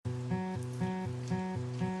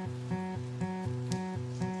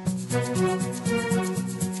The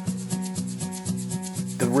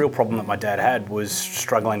real problem that my dad had was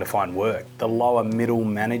struggling to find work. The lower middle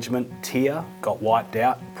management tier got wiped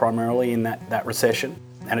out primarily in that recession.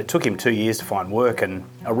 And it took him 2 years to find work, and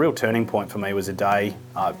a real turning point for me was a day,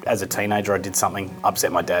 as a teenager, I did something,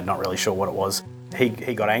 upset my dad, not really sure what it was. He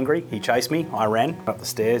got angry, he chased me, I ran up the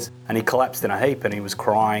stairs, and he collapsed in a heap, and he was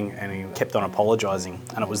crying, and he kept on apologising.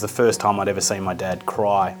 And it was the first time I'd ever seen my dad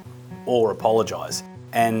cry or apologise.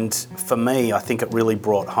 And for me, I think it really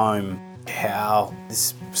brought home how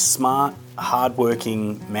this smart,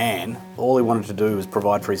 hard-working man, all he wanted to do was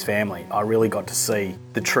provide for his family. I really got to see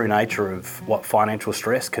the true nature of what financial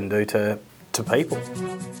stress can do to people.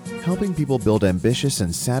 Helping people build ambitious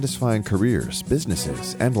and satisfying careers,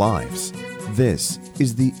 businesses, and lives. This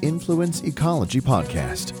is the Influence Ecology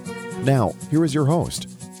Podcast. Now, here is your host,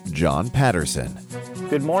 John Patterson.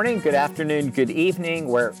 Good morning, good afternoon, good evening,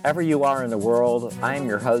 wherever you are in the world. I am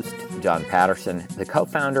your host, John Patterson, the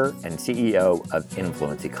co-founder and CEO of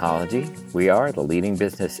Influence Ecology. We are the leading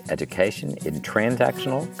business education in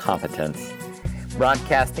transactional competence,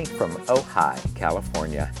 broadcasting from Ojai,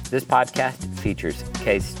 California. This podcast features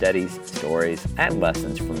case studies, stories, and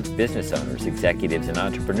lessons from business owners, executives, and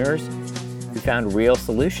entrepreneurs who found real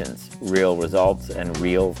solutions, real results, and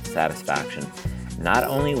real satisfaction, not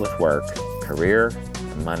only with work, career,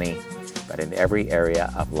 and money, but in every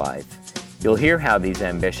area of life. You'll hear how these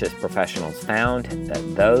ambitious professionals found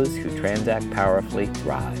that those who transact powerfully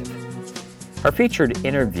thrive. Our featured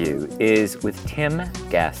interview is with Tim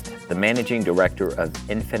Guest, the Managing Director of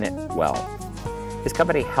Infinite Wealth. His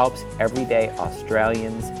company helps everyday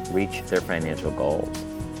Australians reach their financial goals.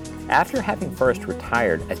 After having first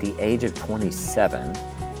retired at the age of 27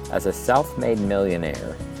 as a self-made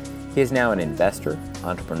millionaire, he is now an investor,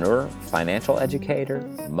 entrepreneur, financial educator,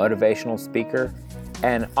 motivational speaker,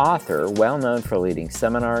 and author well known for leading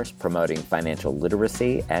seminars promoting financial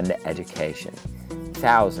literacy and education.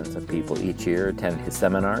 Thousands of people each year attend his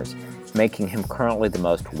seminars, making him currently the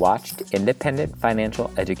most watched independent financial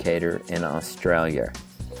educator in Australia.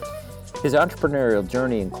 His entrepreneurial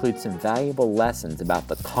journey includes some valuable lessons about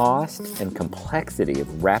the cost and complexity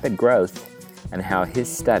of rapid growth and how his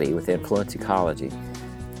study with Influence Ecology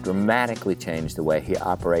dramatically changed the way he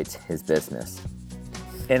operates his business.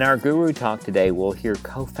 In our Guru Talk today, we'll hear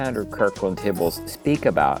co-founder Kirkland Tibbles speak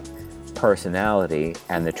about personality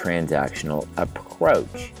and the transactional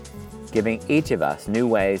approach, giving each of us new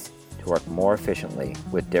ways to work more efficiently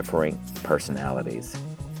with differing personalities.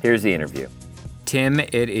 Here's the interview. Tim,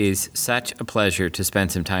 it is such a pleasure to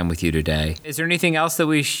spend some time with you today. Is there anything else that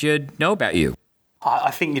we should know about you? I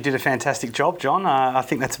think you did a fantastic job, John. I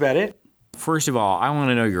think that's about it. First of all, I want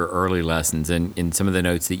to know your early lessons, and in some of the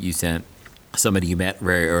notes that you sent, somebody you met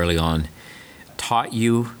very early on taught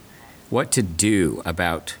you what to do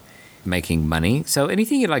about making money. So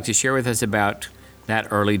anything you'd like to share with us about that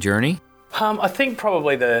early journey? I think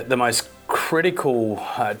probably the most critical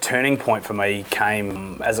turning point for me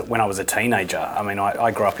came when I was a teenager. I mean,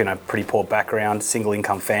 I grew up in a pretty poor background, single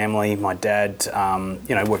income family. My dad,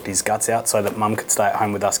 worked his guts out so that mum could stay at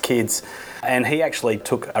home with us kids. And he actually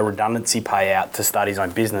took a redundancy payout to start his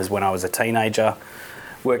own business when I was a teenager.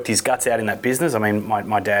 Worked his guts out in that business. I mean,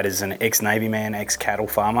 my dad is an ex-Navy man, ex-cattle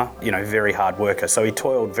farmer, very hard worker. So he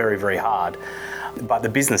toiled very, very hard. But the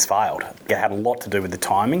business failed. It had a lot to do with the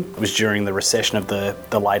timing. It was during the recession of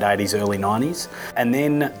the late 80s, early 90s. And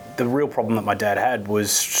then the real problem that my dad had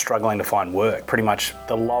was struggling to find work. Pretty much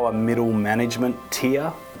the lower middle management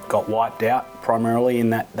tier got wiped out primarily in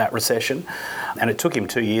that recession. And it took him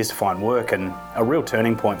 2 years to find work. And a real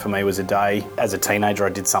turning point for me was a day, as a teenager, I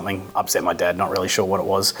did something, upset my dad, not really sure what it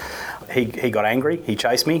was. He got angry, he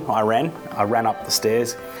chased me, I ran up the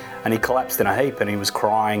stairs, and he collapsed in a heap, and he was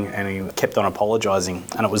crying, and he kept on apologising.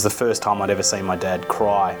 And it was the first time I'd ever seen my dad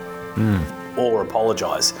cry or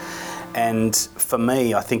apologise. And for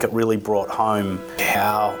me, I think it really brought home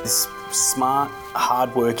how this smart,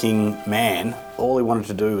 hard-working man, all he wanted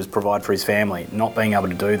to do was provide for his family. Not being able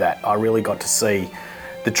to do that, I really got to see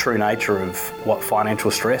the true nature of what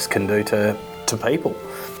financial stress can do to people.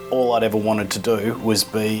 All I'd ever wanted to do was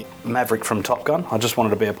be Maverick from Top Gun. I just wanted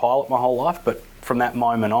to be a pilot my whole life, but from that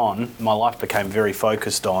moment on, my life became very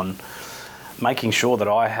focused on making sure that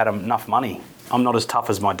I had enough money. I'm not as tough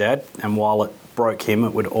as my dad, and while it broke him,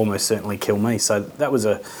 it would almost certainly kill me. So that was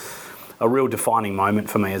a real defining moment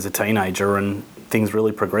for me as a teenager, and things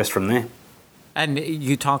really progressed from there. And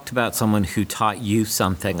you talked about someone who taught you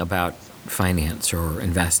something about finance or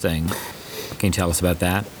investing. Can you tell us about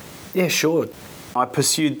that? Yeah, sure. I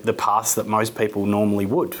pursued the paths that most people normally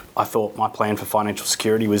would. I thought my plan for financial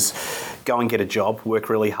security was go and get a job, work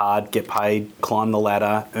really hard, get paid, climb the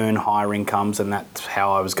ladder, earn higher incomes, and that's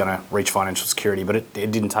how I was going to reach financial security. But it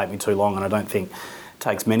didn't take me too long, and I don't think it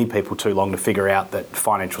takes many people too long to figure out that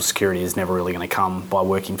financial security is never really going to come by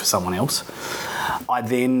working for someone else. I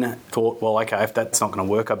then thought, well, okay, if that's not going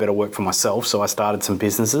to work, I better work for myself. So I started some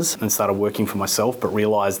businesses and started working for myself, but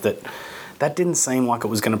realised that didn't seem like it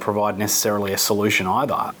was going to provide necessarily a solution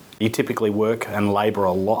either. You typically work and labour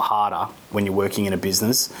a lot harder when you're working in a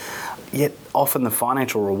business, yet often the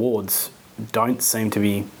financial rewards don't seem to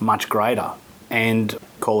be much greater. And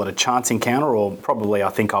call it a chance encounter, or probably I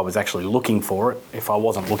think I was actually looking for it. If I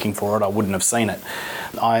wasn't looking for it, I wouldn't have seen it.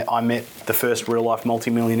 I met the first real-life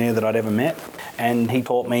multimillionaire that I'd ever met, and he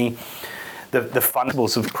taught me the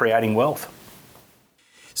fundamentals of creating wealth.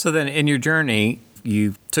 So then in your journey,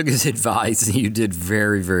 you took his advice and you did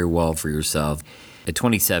very, very well for yourself. At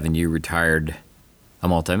 27, you retired a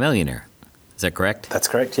multimillionaire. Is that correct? That's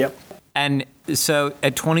correct, yep. And so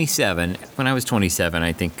at 27, when I was 27,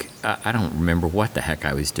 I think, I don't remember what the heck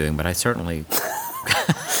I was doing, but I certainly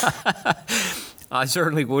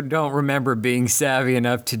don't remember being savvy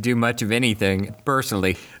enough to do much of anything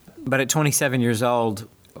personally. But at 27 years old,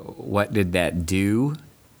 what did that do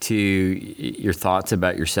to your thoughts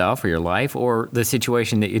about yourself or your life, or the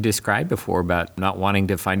situation that you described before about not wanting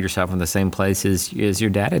to find yourself in the same place as your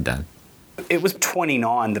dad had done? It was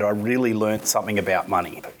 29 that I really learnt something about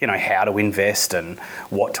money. You know, how to invest and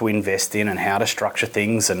what to invest in and how to structure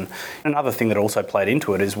things. And another thing that also played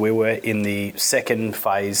into it is we were in the second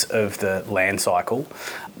phase of the land cycle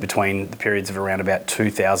between the periods of around about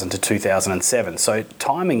 2000 to 2007. So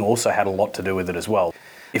timing also had a lot to do with it as well.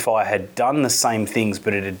 If I had done the same things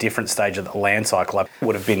but at a different stage of the land cycle, I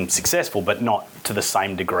would have been successful, but not to the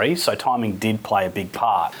same degree. So timing did play a big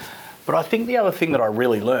part. But I think the other thing that I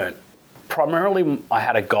really learnt, primarily I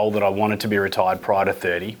had a goal that I wanted to be retired prior to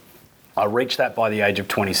 30. I reached that by the age of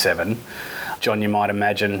 27. John, you might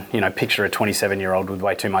imagine, picture a 27-year-old with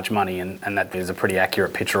way too much money, and that is a pretty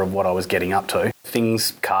accurate picture of what I was getting up to.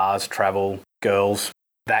 Things, cars, travel, girls,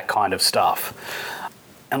 that kind of stuff.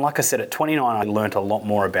 And like I said, at 29, I learnt a lot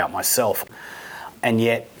more about myself. And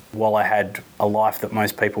yet, while I had a life that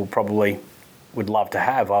most people probably would love to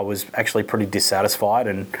have, I was actually pretty dissatisfied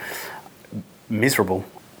and miserable,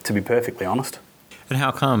 to be perfectly honest. And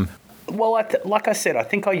how come? Well, like I said, I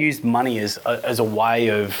think I used money as a way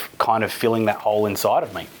of kind of filling that hole inside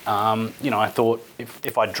of me. I thought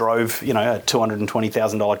if I drove, a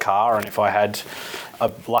 $220,000 car, and if I had a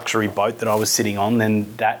luxury boat that I was sitting on,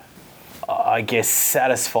 then that, I guess,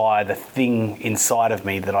 satisfy the thing inside of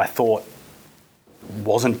me that I thought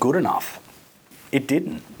wasn't good enough. It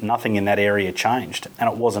didn't. Nothing in that area changed. And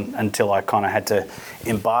it wasn't until I kind of had to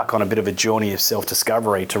embark on a bit of a journey of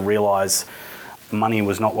self-discovery to realise money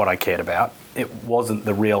was not what I cared about. It wasn't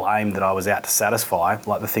the real aim that I was out to satisfy.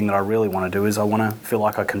 Like, the thing that I really want to do is I want to feel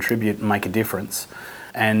like I contribute and make a difference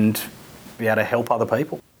and be able to help other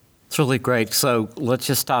people. It's really great. So let's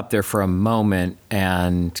just stop there for a moment.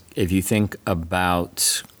 And if you think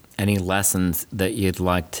about any lessons that you'd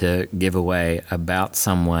like to give away about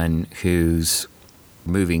someone who's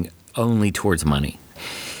moving only towards money,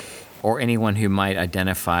 or anyone who might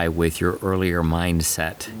identify with your earlier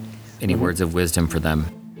mindset, any words of wisdom for them?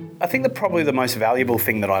 I think that probably the most valuable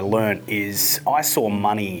thing that I learned is I saw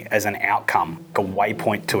money as an outcome, a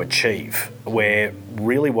waypoint to achieve, where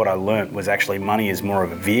really what I learned was actually money is more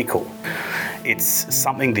of a vehicle. It's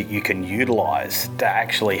something that you can utilise to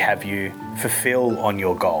actually have you fulfil on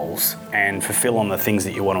your goals and fulfil on the things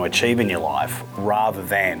that you want to achieve in your life, rather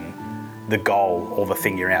than the goal or the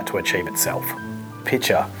thing you're out to achieve itself.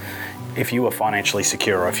 Picture, if you were financially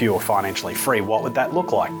secure or if you were financially free, what would that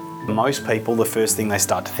look like? Most people, the first thing they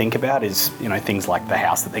start to think about is, things like the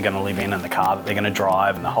house that they're going to live in and the car that they're going to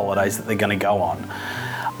drive and the holidays that they're going to go on.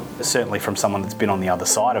 Certainly from someone that's been on the other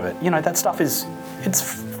side of it, that stuff it's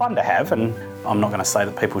fun to have, and I'm not going to say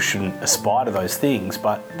that people shouldn't aspire to those things,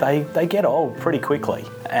 but they get old pretty quickly.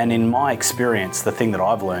 And in my experience, the thing that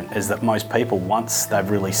I've learned is that most people, once they've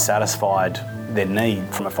really satisfied their need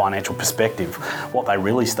from a financial perspective, what they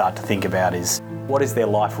really start to think about is, what is their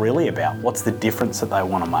life really about? What's the difference that they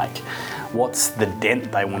want to make? What's the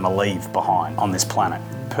dent they want to leave behind on this planet?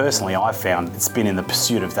 Personally, I've found it's been in the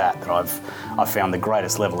pursuit of that I've found the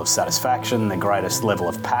greatest level of satisfaction, the greatest level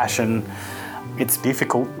of passion. It's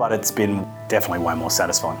difficult, but it's been definitely way more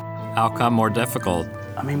satisfying. How come more difficult?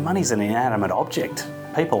 I mean, money's an inanimate object.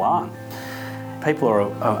 People aren't. People are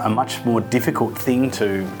a much more difficult thing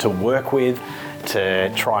to work with,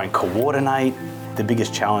 to try and coordinate. The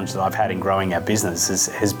biggest challenge that I've had in growing our business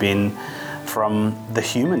has been from the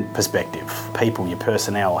human perspective. People, your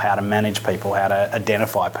personnel, how to manage people, how to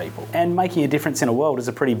identify people. And making a difference in a world is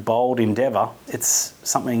a pretty bold endeavour. It's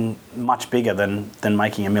something much bigger than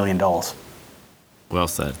making $1 million. Well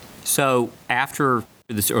said. So after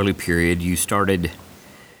this early period, you started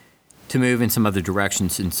to move in some other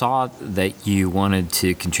directions and saw that you wanted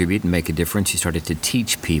to contribute and make a difference. You started to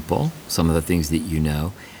teach people some of the things that you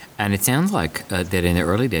know. And it sounds like that in the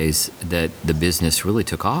early days that the business really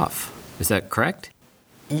took off. Is that correct?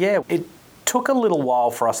 Yeah, it took a little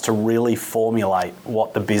while for us to really formulate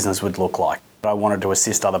what the business would look like. I wanted to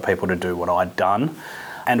assist other people to do what I'd done.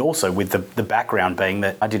 And also with the background being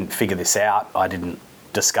that I didn't figure this out, I didn't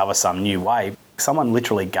discover some new way. Someone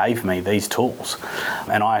literally gave me these tools,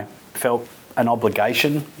 and I felt an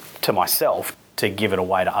obligation to myself to give it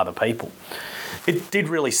away to other people. It did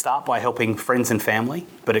really start by helping friends and family,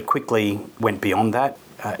 but it quickly went beyond that.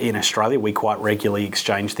 In Australia, we quite regularly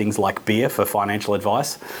exchange things like beer for financial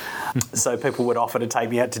advice. So people would offer to take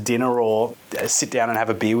me out to dinner or sit down and have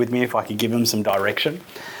a beer with me if I could give them some direction.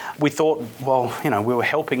 We thought, well, we were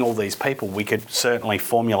helping all these people. We could certainly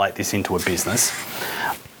formulate this into a business.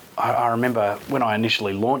 I remember when I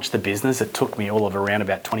initially launched the business, it took me all of around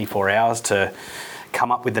about 24 hours to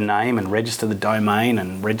come up with the name and register the domain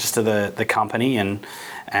and register the company and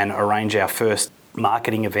arrange our first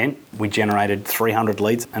marketing event. We generated 300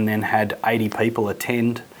 leads and then had 80 people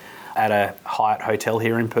attend at a Hyatt hotel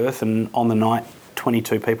here in Perth, and on the night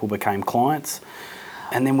 22 people became clients.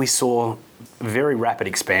 And then we saw very rapid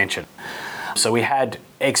expansion. So we had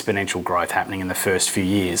exponential growth happening in the first few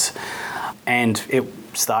years, and it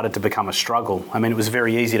started to become a struggle. I mean, it was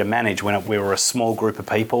very easy to manage when we were a small group of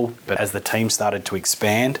people, but as the team started to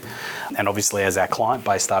expand, and obviously as our client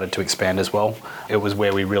base started to expand as well, it was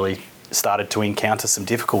where we really started to encounter some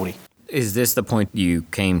difficulty. Is this the point you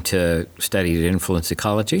came to study influence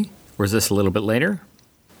ecology, or is this a little bit later?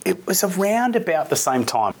 It was around about the same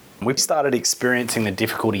time. We started experiencing the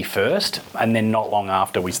difficulty first, and then not long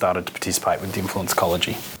after we started to participate with influence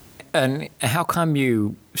ecology. And how come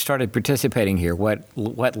you started participating here? What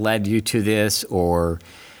led you to this, or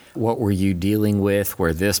what were you dealing with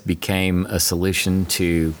where this became a solution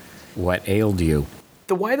to what ailed you?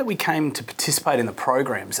 The way that we came to participate in the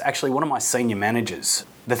programs, actually one of my senior managers,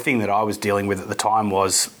 the thing that I was dealing with at the time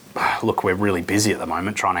was, look, we're really busy at the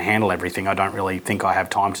moment trying to handle everything. I don't really think I have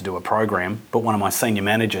time to do a program. But one of my senior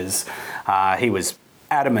managers, he was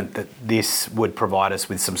adamant that this would provide us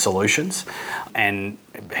with some solutions, and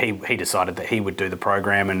he decided that he would do the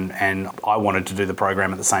program, and I wanted to do the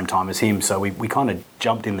program at the same time as him, so we kind of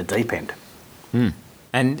jumped in the deep end.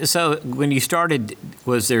 And so when you started,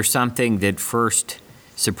 was there something that first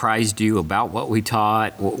surprised you about what we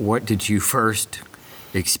taught? What did you first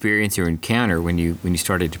experience or encounter when you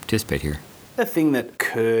started to participate here? The thing that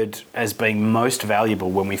occurred as being most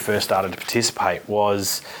valuable when we first started to participate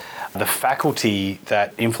was the faculty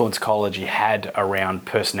that influence ecology had around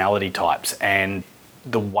personality types and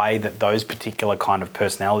the way that those particular kind of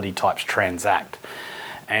personality types transact.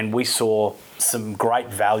 And we saw some great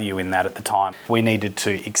value in that at the time. We needed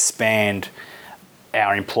to expand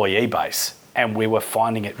our employee base, and we were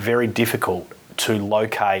finding it very difficult to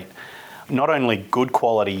locate not only good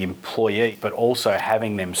quality employees, but also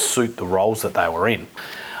having them suit the roles that they were in.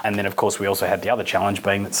 And then, of course, we also had the other challenge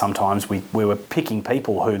being that sometimes we were picking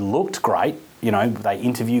people who looked great, they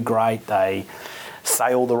interview great, they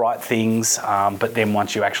say all the right things, but then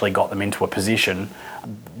once you actually got them into a position,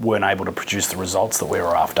 weren't able to produce the results that we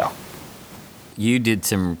were after. You did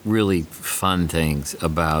some really fun things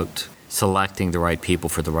about selecting the right people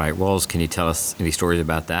for the right roles. Can you tell us any stories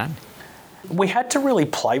about that? We had to really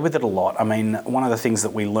play with it a lot. I mean, one of the things that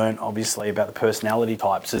we learned, obviously, about the personality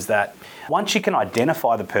types is that once you can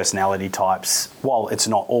identify the personality types, while it's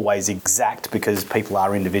not always exact because people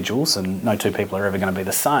are individuals and no two people are ever going to be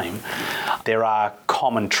the same, there are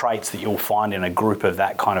common traits that you'll find in a group of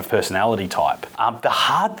that kind of personality type. The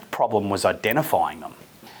hard problem was identifying them.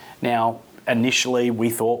 Now, initially, we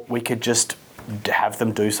thought we could just have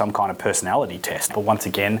them do some kind of personality test. But once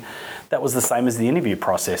again, that was the same as the interview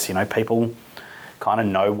process. People kind of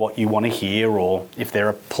know what you want to hear, or if they're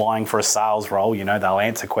applying for a sales role, they'll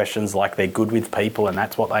answer questions like they're good with people and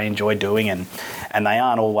that's what they enjoy doing, and they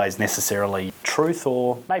aren't always necessarily truth,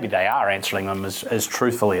 or maybe they are answering them as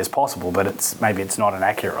truthfully as possible, but maybe it's not an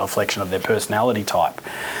accurate reflection of their personality type.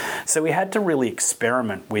 So we had to really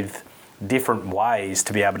experiment with different ways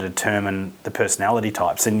to be able to determine the personality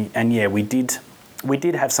types, and yeah, we did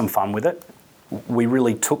have some fun with it. We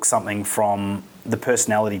really took something from the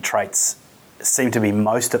personality traits seem to be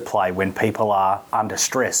most at play when people are under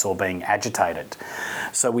stress or being agitated.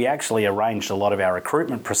 So we actually arranged a lot of our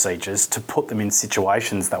recruitment procedures to put them in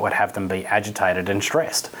situations that would have them be agitated and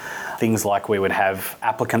stressed. Things like we would have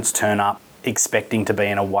applicants turn up expecting to be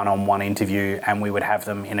in a one-on-one interview, and we would have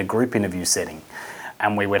them in a group interview setting.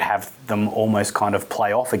 And we would have them almost kind of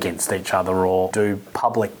play off against each other or do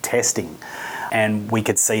public testing. And we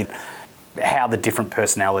could see how the different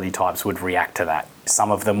personality types would react to that. Some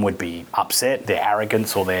of them would be upset, their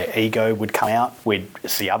arrogance or their ego would come out. We'd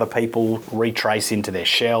see other people retrace into their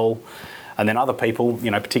shell. And then other people,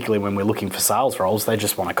 particularly when we're looking for sales roles, they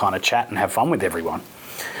just want to kind of chat and have fun with everyone.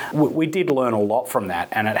 We did learn a lot from that,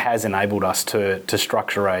 and it has enabled us to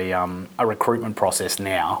structure a recruitment process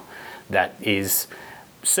now that is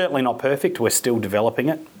certainly not perfect. We're still developing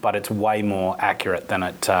it, but it's way more accurate than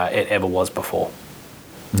it ever was before.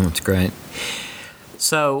 That's great.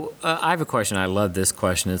 So I have a question. I love this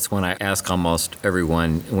question. It's one I ask almost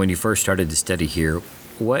everyone. When you first started to study here,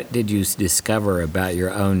 what did you discover about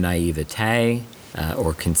your own naivete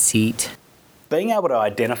or conceit? Being able to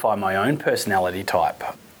identify my own personality type,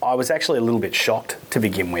 I was actually a little bit shocked to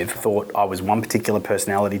begin with. Thought I was one particular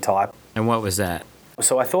personality type. And what was that?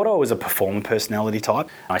 So I thought I was a performer personality type.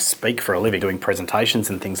 I speak for a living, doing presentations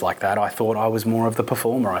and things like that. I thought I was more of the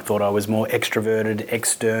performer. I thought I was more extroverted,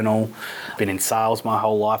 external. Been in sales my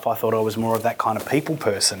whole life. I thought I was more of that kind of people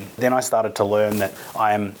person. Then I started to learn that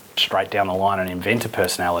I am straight down the line an inventor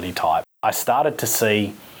personality type. I started to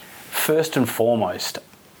see, first and foremost,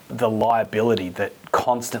 the liability that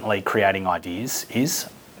constantly creating ideas is.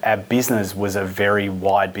 Our business was a very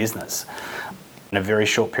wide business. In a very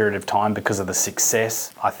short period of time, because of the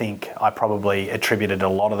success, I think I probably attributed a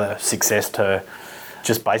lot of the success to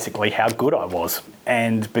just basically how good I was.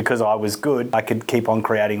 And because I was good, I could keep on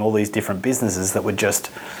creating all these different businesses that would just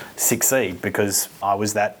succeed because I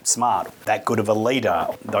was that smart, that good of a leader,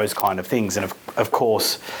 those kind of things. And of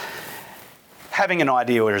course, having an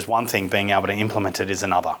idea is one thing, being able to implement it is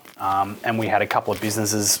another. And we had a couple of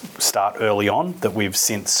businesses start early on that we've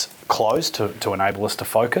since closed to enable us to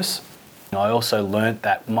focus. I also learnt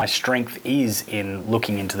that my strength is in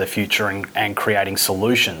looking into the future and creating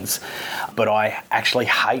solutions, but I actually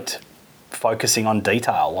hate focusing on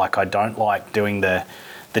detail. Like, I don't like doing the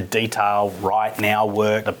detail right now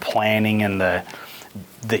work, the planning and the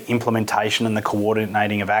implementation and the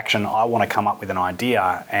coordinating of action. I want to come up with an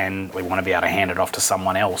idea and we want to be able to hand it off to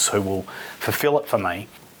someone else who will fulfill it for me.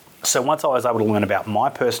 So once I was able to learn about my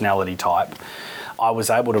personality type, I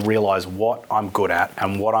was able to realise what I'm good at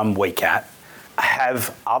and what I'm weak at,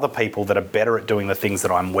 have other people that are better at doing the things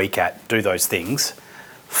that I'm weak at do those things,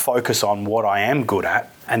 focus on what I am good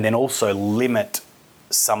at, and then also limit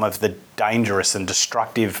some of the dangerous and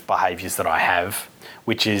destructive behaviours that I have,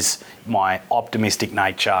 which is my optimistic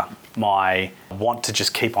nature, my want to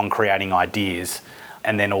just keep on creating ideas,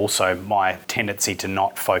 and then also my tendency to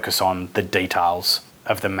not focus on the details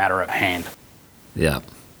of the matter at hand. Yeah.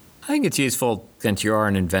 I think it's useful, since you are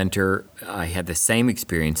an inventor. I had the same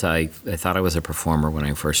experience. I thought I was a performer when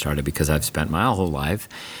I first started because I've spent my whole life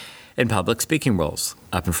in public speaking roles,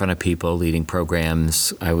 up in front of people, leading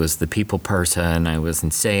programs. I was the people person. I was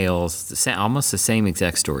in sales, almost the same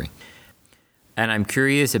exact story. And I'm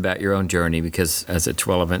curious about your own journey because as it's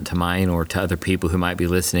relevant to mine or to other people who might be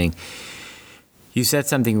listening, you said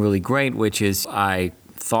something really great, which is I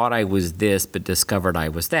thought I was this, but discovered I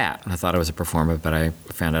was that. I thought I was a performer, but I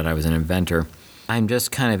found out I was an inventor. I'm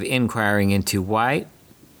just kind of inquiring into why,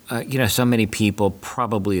 so many people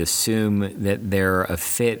probably assume that they're a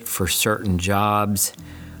fit for certain jobs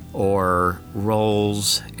or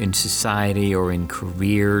roles in society or in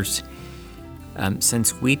careers.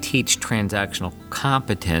 Since we teach transactional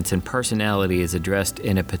competence and personality is addressed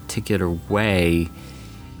in a particular way,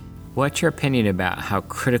 what's your opinion about how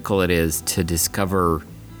critical it is to discover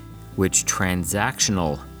which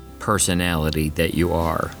transactional personality that you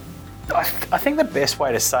are? I think the best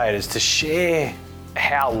way to say it is to share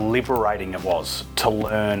how liberating it was to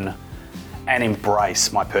learn and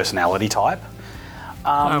embrace my personality type.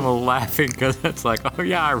 I'm laughing because it's like, oh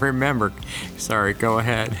yeah, I remember. Sorry, go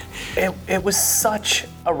ahead. It was such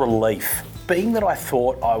a relief. Being that I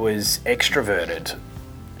thought I was extroverted,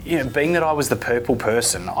 being that I was the people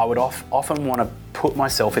person, I would often want to put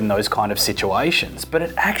myself in those kind of situations, but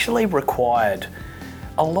it actually required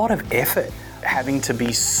a lot of effort, having to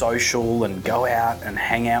be social and go out and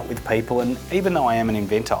hang out with people. And even though I am an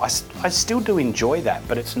inventor, I still do enjoy that,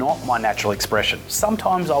 but it's not my natural expression.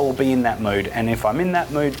 Sometimes I will be in that mood, and if I'm in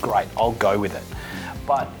that mood, great, I'll go with it.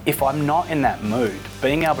 But if I'm not in that mood,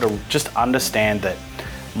 being able to just understand that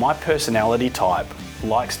my personality type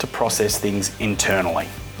likes to process things internally.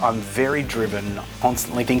 I'm very driven,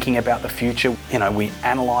 constantly thinking about the future. You know, we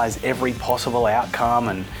analyse every possible outcome,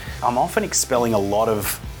 and I'm often expelling a lot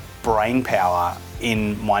of brain power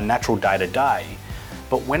in my natural day-to-day.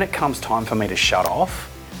 But when it comes time for me to shut off,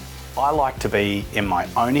 I like to be in my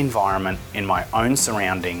own environment, in my own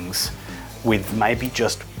surroundings, with maybe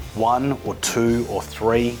just 1 or 2 or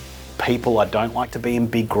 3 people. I don't like to be in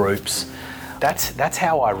big groups. That's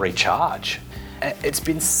how I recharge. It's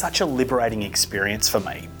been such a liberating experience for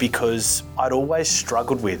me because I'd always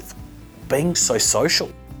struggled with being so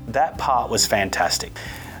social. That part was fantastic.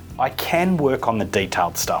 I can work on the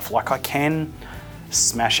detailed stuff, like I can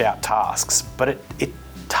smash out tasks, but it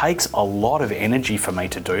takes a lot of energy for me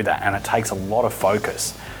to do that, and it takes a lot of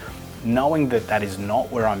focus. Knowing that that is not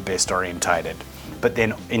where I'm best orientated, but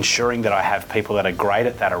then ensuring that I have people that are great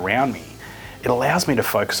at that around me, it allows me to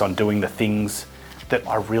focus on doing the things that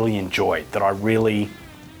I really enjoy, that I really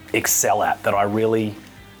excel at, that I really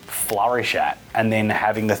flourish at, and then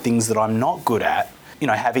having the things that I'm not good at, you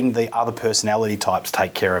know, having the other personality types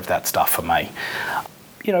take care of that stuff for me.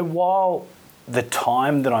 You know, while the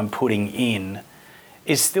time that I'm putting in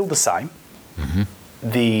is still the same,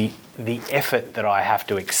 the effort that I have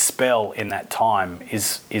to expel in that time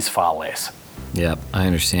is far less. Yep, I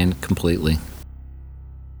understand completely.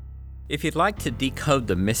 If you'd like to decode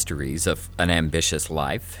the mysteries of an ambitious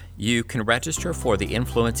life, you can register for the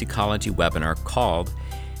Influence Ecology webinar called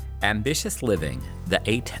Ambitious Living, the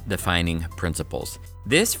 8 Defining Principles.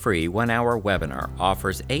 This free 1-hour webinar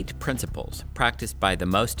offers 8 principles practiced by the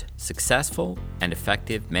most successful and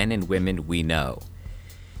effective men and women we know.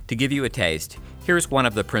 To give you a taste, here's one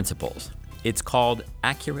of the principles. It's called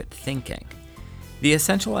accurate thinking. The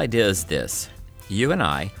essential idea is this: you and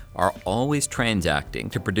I are always transacting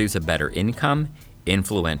to produce a better income,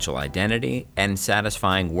 influential identity, and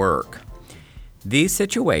satisfying work. These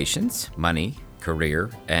situations, money, career,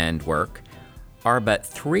 and work, are but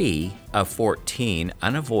 3 of 14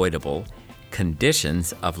 unavoidable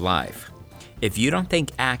conditions of life. If you don't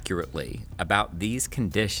think accurately about these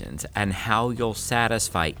conditions and how you'll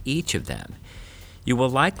satisfy each of them, you will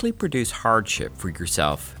likely produce hardship for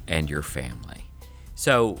yourself and your family.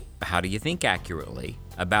 So, how do you think accurately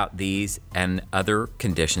about these and other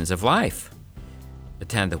conditions of life?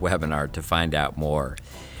 Attend the webinar to find out more.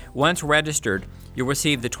 Once registered, you'll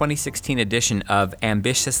receive the 2016 edition of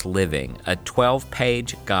Ambitious Living, a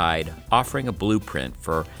 12-page guide offering a blueprint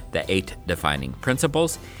for the 8 defining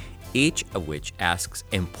principles, each of which asks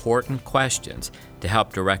important questions to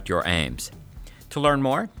help direct your aims. To learn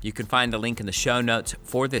more, you can find the link in the show notes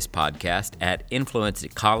for this podcast at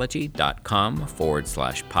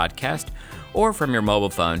influenceecology.com/podcast, or from your mobile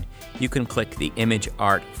phone, you can click the image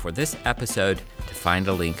art for this episode to find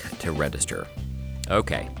a link to register.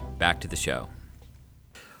 Okay, back to the show.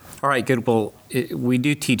 All right, good. Well, we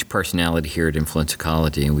do teach personality here at Influence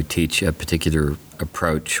Ecology, and we teach a particular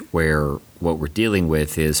approach where what we're dealing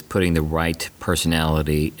with is putting the right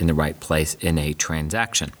personality in the right place in a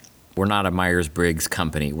transaction. We're not a Myers-Briggs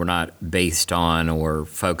company. We're not based on or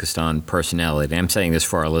focused on personality. And I'm saying this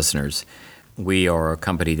for our listeners. We are a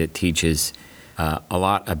company that teaches a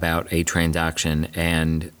lot about a transaction,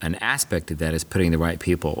 and an aspect of that is putting the right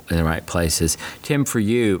people in the right places. Tim, for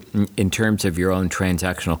you, in terms of your own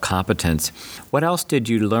transactional competence, what else did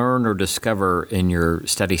you learn or discover in your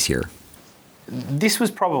studies here? This was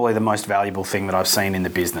probably the most valuable thing that I've seen in the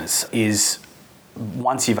business is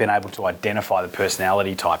once you've been able to identify the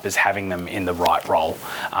personality type as having them in the right role,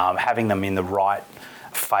 having them in the right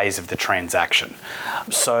phase of the transaction.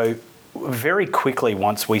 So very quickly,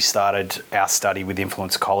 once we started our study with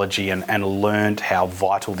Influence Ecology and learned how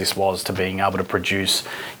vital this was to being able to produce,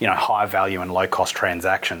 high value and low cost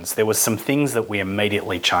transactions, there was some things that we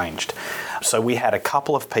immediately changed. So we had a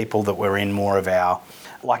couple of people that were in more of our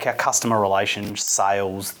customer relations,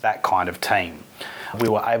 sales, that kind of team. We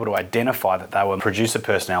were able to identify that they were producer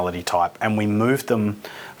personality type, and we moved them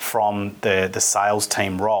from the sales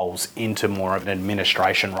team roles into more of an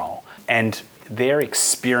administration role. And their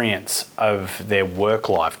experience of their work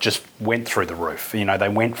life just went through the roof. They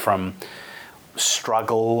went from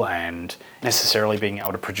struggle and necessarily being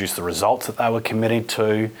able to produce the results that they were committed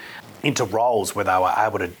to into roles where they were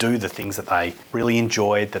able to do the things that they really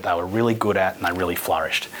enjoyed, that they were really good at, and they really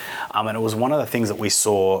flourished. And it was one of the things that we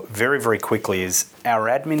saw very, very quickly is our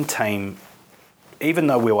admin team, even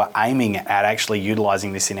though we were aiming at actually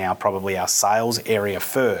utilising this in probably our sales area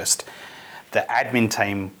first, the admin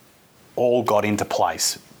team all got into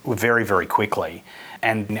place very, very quickly.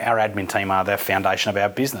 And our admin team are the foundation of our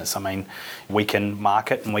business. I mean, we can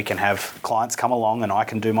market and we can have clients come along and I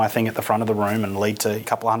can do my thing at the front of the room and lead to a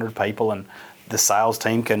couple of hundred people, and the sales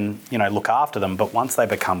team can, look after them, but once they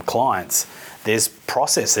become clients, there's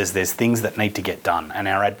processes, there's things that need to get done, and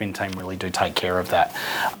our admin team really do take care of that.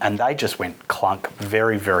 And they just went clunk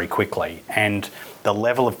very, very quickly. And the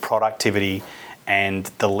level of productivity and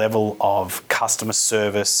the level of customer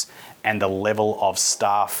service and the level of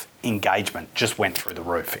staff engagement just went through the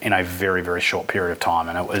roof in a very, very short period of time.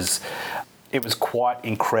 And it was quite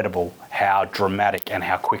incredible how dramatic and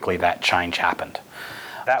how quickly that change happened.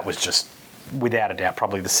 That was just, without a doubt,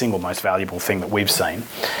 probably the single most valuable thing that we've seen.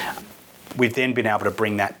 We've then been able to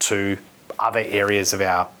bring that to other areas of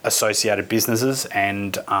our associated businesses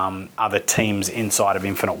and other teams inside of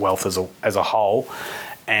Infinite Wealth as a whole,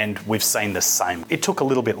 and we've seen the same. It took a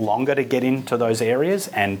little bit longer to get into those areas,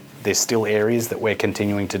 and there's still areas that we're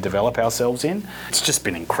continuing to develop ourselves in. It's just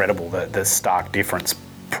been incredible, the stark difference,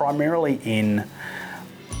 primarily in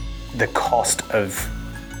the cost of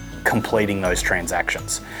completing those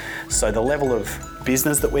transactions. So the level of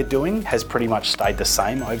business that we're doing has pretty much stayed the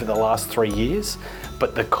same over the last 3 years,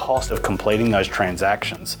 but the cost of completing those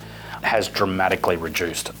transactions has dramatically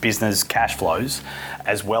reduced business cash flows,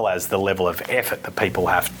 as well as the level of effort that people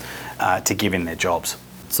have to give in their jobs.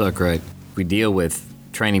 So great. We deal with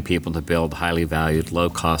training people to build highly valued,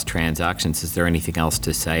 low-cost transactions. Is there anything else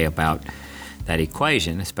to say about that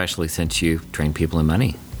equation, especially since you train people in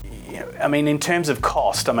money? I mean, in terms of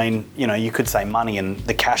cost, you could say money and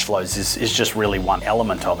the cash flows is just really one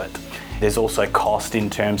element of it. There's also cost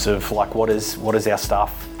in terms of what is our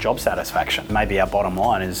staff job satisfaction. Maybe our bottom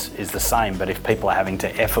line is the same, but if people are having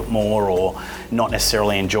to effort more or not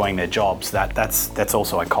necessarily enjoying their jobs, that's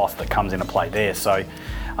also a cost that comes into play there. So,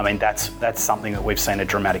 that's something that we've seen a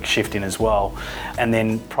dramatic shift in as well. And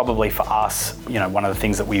then probably for us, one of the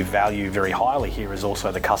things that we value very highly here is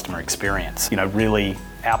also the customer experience. Really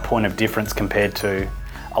our point of difference compared to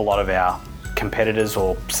a lot of our competitors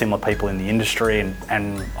or similar people in the industry,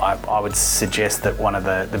 and I would suggest that one of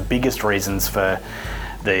the biggest reasons for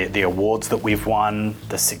the awards that we've won,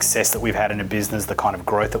 the success that we've had in a business, the kind of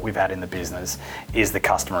growth that we've had in the business is the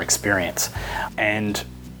customer experience. And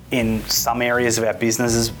in some areas of our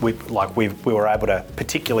businesses, we were able to,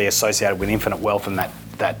 particularly associated with Infinite Wealth and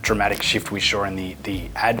that dramatic shift we saw in the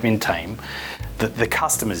admin team, the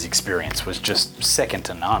customer's experience was just second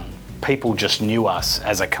to none. People just knew us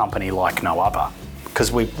as a company like no other,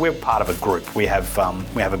 because we're part of a group. We have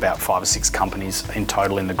about 5 or 6 companies in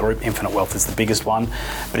total in the group. Infinite Wealth is the biggest one,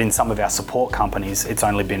 but in some of our support companies, it's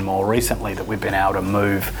only been more recently that we've been able to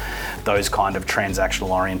move those kind of transactional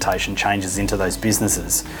orientation changes into those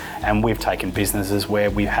businesses. And we've taken businesses where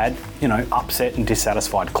we've had, upset and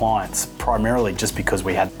dissatisfied clients, primarily just because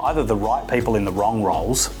we had either the right people in the wrong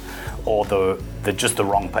roles or just the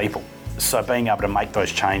wrong people. So being able to make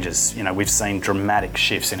those changes, we've seen dramatic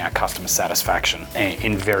shifts in our customer satisfaction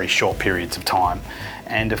in very short periods of time.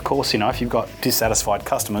 And of course, if you've got dissatisfied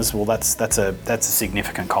customers, well, that's a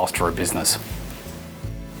significant cost for a business.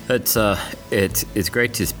 It's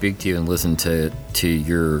great to speak to you and listen to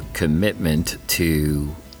your commitment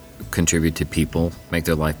to contribute to people, make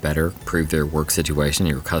their life better, improve their work situation,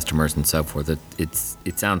 your customers, and so forth.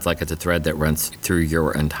 It sounds like it's a thread that runs through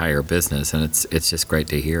your entire business, and it's just great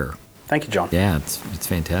to hear. Thank you, John. Yeah, it's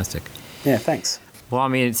fantastic. Yeah, thanks.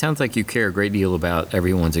 Well, it sounds like you care a great deal about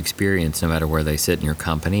everyone's experience, no matter where they sit in your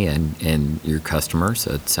company and your customers.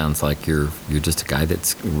 It sounds like you're just a guy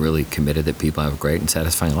that's really committed that people have a great and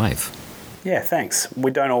satisfying life. Yeah, thanks.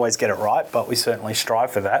 We don't always get it right, but we certainly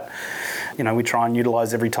strive for that. We try and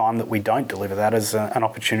utilise every time that we don't deliver that as an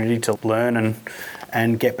opportunity to learn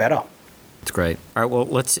and get better. That's great. All right, well,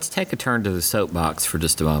 let's take a turn to the soapbox for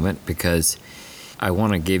just a moment, because I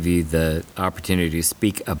want to give you the opportunity to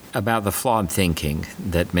speak about the flawed thinking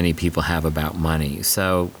that many people have about money.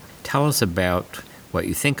 So tell us about what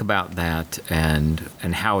you think about that and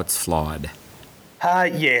how it's flawed.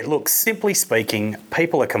 Look, simply speaking,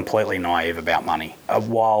 people are completely naive about money.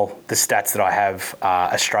 While the stats that I have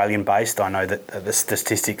are Australian-based, I know that the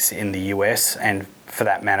statistics in the US and, for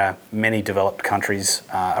that matter, many developed countries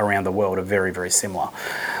around the world are very, very similar.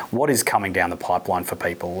 What is coming down the pipeline for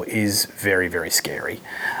people is very, very scary.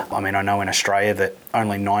 I know in Australia that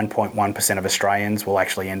only 9.1% of Australians will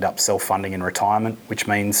actually end up self-funding in retirement, which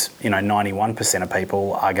means 91% of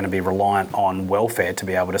people are going to be reliant on welfare to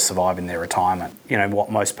be able to survive in their retirement.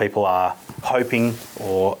 What most people are hoping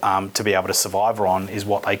or to be able to survive on is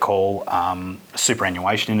what they call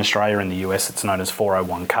superannuation in Australia. In the US, it's known as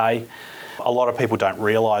 401k. A lot of people don't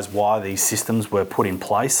realise why these systems were put in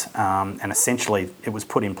place, and essentially it was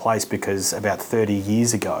put in place because about 30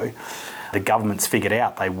 years ago the governments figured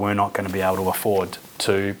out they were not going to be able to afford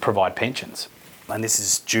to provide pensions. And this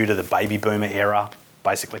is due to the baby boomer era.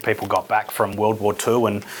 Basically, people got back from World War II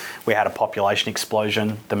and we had a population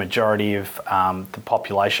explosion. The majority of the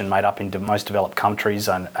population made up in most developed countries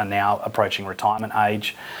are now approaching retirement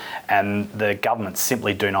age, and the governments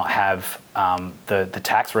simply do not have the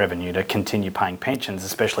tax revenue to continue paying pensions,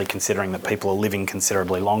 especially considering that people are living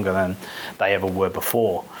considerably longer than they ever were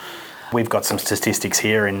before. We've got some statistics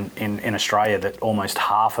here in Australia that almost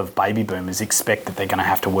half of baby boomers expect that they're going to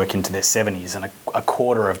have to work into their 70s, and a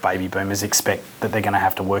quarter of baby boomers expect that they're going to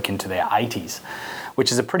have to work into their 80s,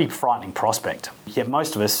 which is a pretty frightening prospect. Yet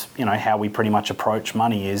most of us, how we pretty much approach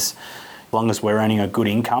money is, as long as we're earning a good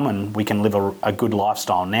income and we can live a good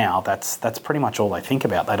lifestyle now, that's pretty much all they think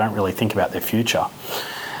about. They don't really think about their future.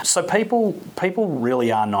 So people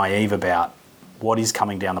really are naive about what is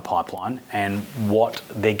coming down the pipeline and what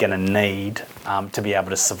they're going to need to be able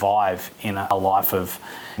to survive in a life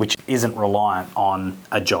which isn't reliant on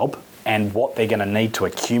a job, and what they're going to need to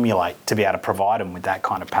accumulate to be able to provide them with that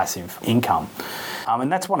kind of passive income.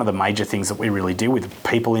 And that's one of the major things that we really deal with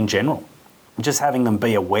people in general. Just having them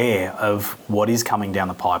be aware of what is coming down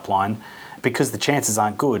the pipeline, because the chances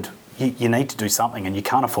aren't good. You need to do something and you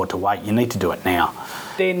can't afford to wait. You need to do it now.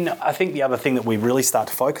 Then I think the other thing that we really start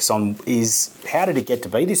to focus on is how did it get to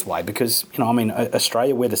be this way? Because,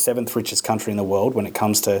 Australia, we're the 7th richest country in the world when it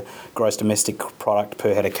comes to gross domestic product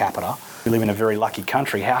per head of capita. We live in a very lucky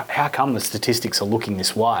country. How come the statistics are looking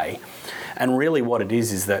this way? And really what it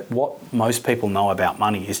is that what most people know about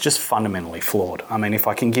money is just fundamentally flawed. I mean, if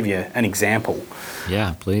I can give you an example.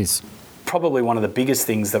 Yeah, please. Probably one of the biggest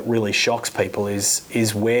things that really shocks people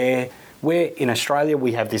is where in Australia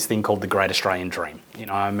we have this thing called the Great Australian Dream.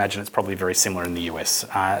 I imagine it's probably very similar in the US.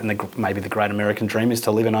 And maybe the Great American Dream is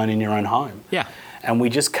to live and own in your own home. Yeah. And we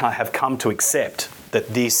just have come to accept that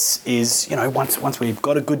this is, once we've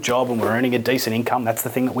got a good job and we're earning a decent income, that's the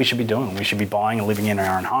thing that we should be doing. We should be buying and living in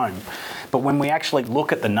our own home. But when we actually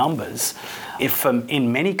look at the numbers, if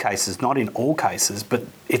in many cases, not in all cases, but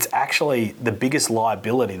it's actually the biggest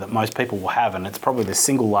liability that most people will have, and it's probably the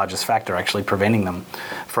single largest factor actually preventing them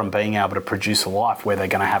from being able to produce a life where they're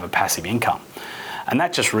going to have a passive income. And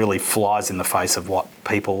that just really flies in the face of what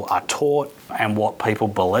people are taught and what people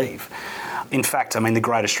believe. In fact, the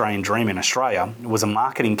Great Australian Dream in Australia was a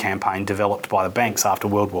marketing campaign developed by the banks after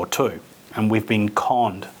World War II. And we've been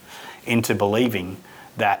conned into believing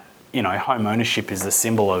that, home ownership is the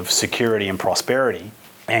symbol of security and prosperity.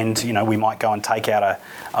 And, we might go and take out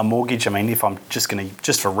a mortgage. If I'm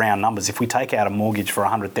just for round numbers, if we take out a mortgage for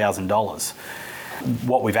 $100,000,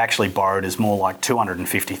 what we've actually borrowed is more like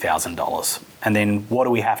 $250,000. And then what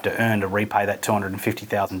do we have to earn to repay that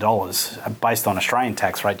 $250,000? Based on Australian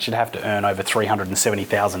tax rates, you'd have to earn over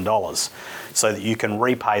 $370,000 so that you can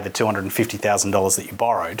repay the $250,000 that you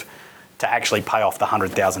borrowed to actually pay off the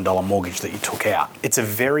 $100,000 mortgage that you took out. It's a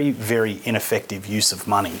very, very ineffective use of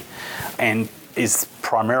money and is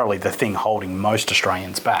primarily the thing holding most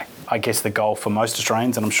Australians back. I guess the goal for most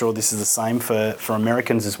Australians, and I'm sure this is the same for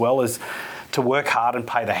Americans as well, is to work hard and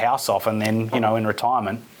pay the house off, and then, in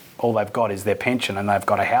retirement, all they've got is their pension and they've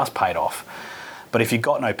got a house paid off. But if you've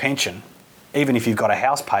got no pension, even if you've got a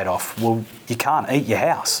house paid off, well, you can't eat your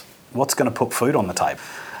house. What's going to put food on the table?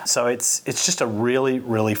 So it's just a really,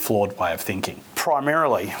 really flawed way of thinking.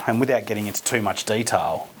 Primarily, and without getting into too much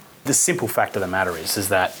detail, the simple fact of the matter is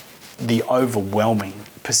that the overwhelming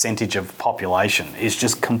percentage of population is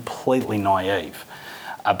just completely naive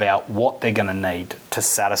about what they're going to need to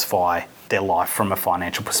satisfy their life from a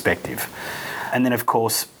financial perspective. And then, of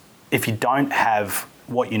course, if you don't have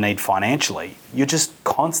what you need financially, you're just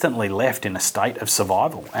constantly left in a state of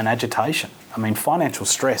survival and agitation. Financial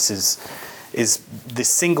stress is the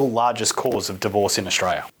single largest cause of divorce in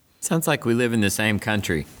Australia. Sounds like we live in the same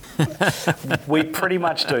country. We pretty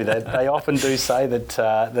much do that. They often do say that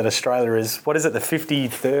Australia is, the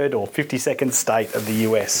 53rd or 52nd state of the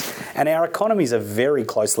US. And our economies are very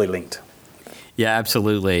closely linked. Yeah,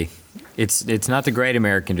 absolutely. It's not the great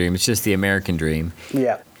American dream, it's just the American dream.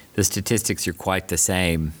 Yeah. The statistics are quite the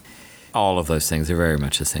same. All of those things are very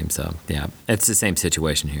much the same. So, yeah, it's the same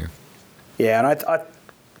situation here. Yeah, and I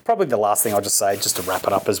probably the last thing I'll just say, just to wrap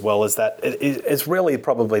it up as well, is that it's really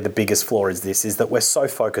probably the biggest flaw is that we're so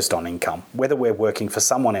focused on income. Whether we're working for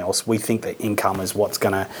someone else, we think that income is what's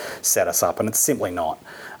going to set us up, and it's simply not.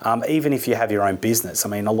 Even if you have your own business, a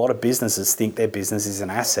lot of businesses think their business is an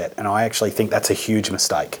asset, and I actually think that's a huge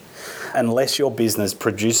mistake. Unless your business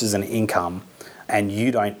produces an income and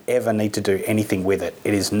you don't ever need to do anything with it,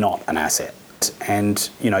 it is not an asset. And,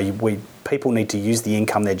 people need to use the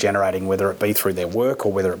income they're generating, whether it be through their work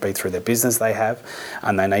or whether it be through their business they have,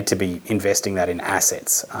 and they need to be investing that in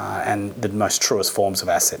assets and the most truest forms of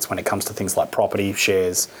assets when it comes to things like property,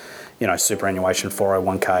 shares, superannuation,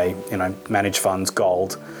 401k, managed funds,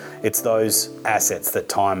 gold. It's those assets that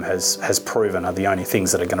time has proven are the only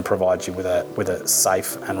things that are going to provide you with a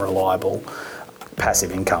safe and reliable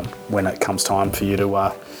passive income when it comes time for you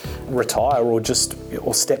to retire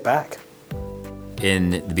or step back.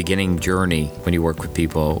 In the beginning journey, when you work with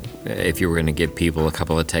people, if you were going to give people a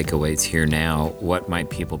couple of takeaways here now, what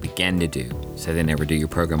might people begin to do? Say they never do your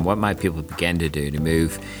program. What might people begin to do to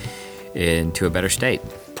move into a better state?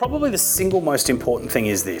 Probably the single most important thing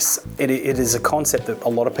is this. It is a concept that a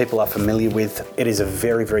lot of people are familiar with. It is a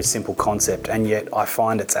very, very simple concept, and yet I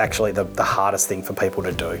find it's actually the hardest thing for people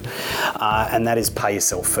to do, and that is pay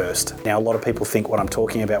yourself first. Now, a lot of people think what I'm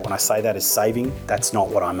talking about when I say that is saving. That's not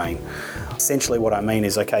what I mean. Essentially what I mean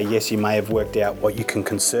is, okay, yes, you may have worked out what you can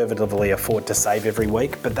conservatively afford to save every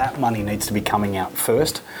week, but that money needs to be coming out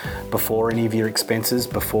first before any of your expenses,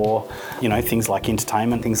 before, things like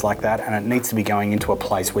entertainment, things like that, and it needs to be going into a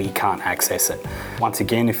place where you can't access it. Once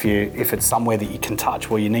again, if it's somewhere that you can touch,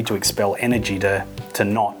 well, you need to expel energy to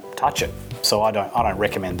not touch it. So I don't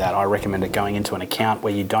recommend that. I recommend it going into an account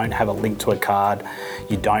where you don't have a link to a card,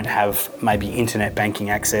 you don't have maybe internet banking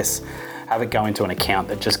access. Have it go into an account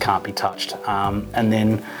that just can't be touched. And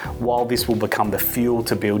then while this will become the fuel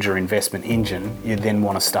to build your investment engine, you then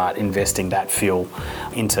want to start investing that fuel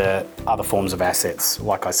into other forms of assets,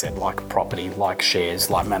 like I said, like property, like shares,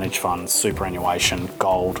 like managed funds, superannuation,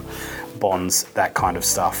 gold, bonds, that kind of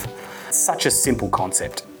stuff. It's such a simple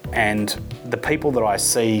concept. And the people that I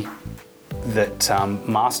see that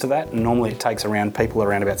master that, normally it takes people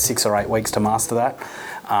around about 6 or 8 weeks to master that,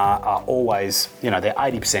 are always, they're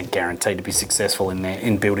 80% guaranteed to be successful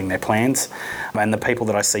in building their plans. And the people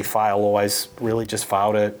that I see fail always really just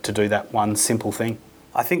fail to do that one simple thing.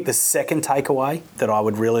 I think the second takeaway that I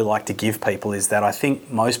would really like to give people is that I think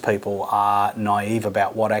most people are naive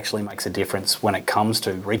about what actually makes a difference when it comes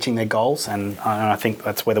to reaching their goals. And I think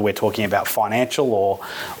that's whether we're talking about financial or,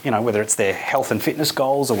 whether it's their health and fitness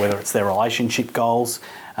goals or whether it's their relationship goals.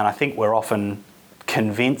 And I think we're often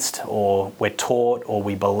convinced or we're taught or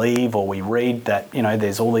we believe or we read that,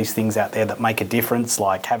 there's all these things out there that make a difference,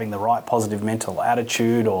 like having the right positive mental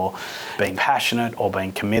attitude or being passionate or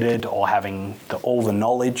being committed or having all the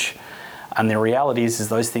knowledge. And the reality is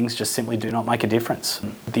those things just simply do not make a difference.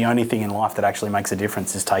 The only thing in life that actually makes a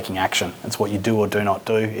difference is taking action. It's what you do or do not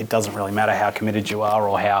do. It doesn't really matter how committed you are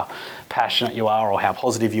or how passionate you are or how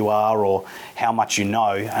positive you are or how much you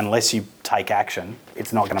know. Unless you take action,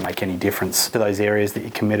 it's not going to make any difference to those areas that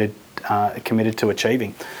you're committed to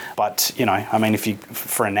achieving. But,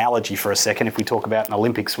 for analogy for a second, if we talk about an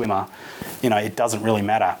Olympic swimmer, it doesn't really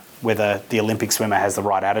matter whether the Olympic swimmer has the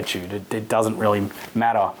right attitude. It doesn't really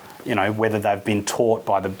matter whether they've been taught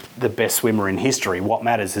by the best swimmer in history. What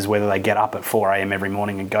matters is whether they get up at 4 a.m. every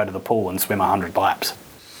morning and go to the pool and swim 100 laps.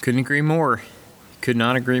 Couldn't agree more. Could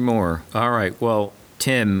not agree more. All right. Well,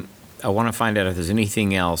 Tim, I want to find out if there's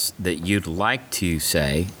anything else that you'd like to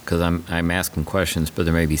say, because I'm asking questions, but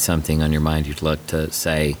there may be something on your mind you'd like to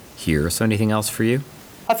say here. So anything else for you?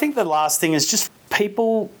 I think the last thing is just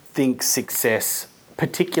people think success,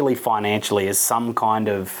 particularly financially, is some kind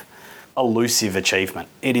of elusive achievement.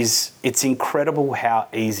 It's incredible how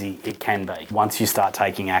easy it can be once you start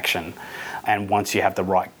taking action and once you have the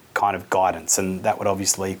right kind of guidance, and that would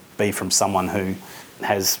obviously be from someone who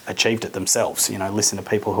has achieved it themselves. Listen to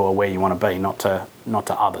people who are where you want to be, not to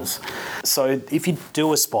others. So if you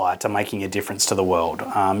do aspire to making a difference to the world,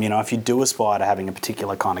 if you do aspire to having a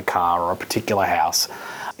particular kind of car or a particular house,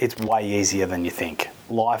 it's way easier than you think.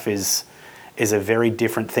 Life is a very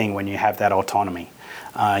different thing when you have that autonomy.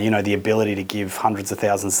 The ability to give hundreds of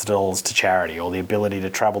thousands of dollars to charity, or the ability to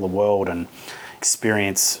travel the world and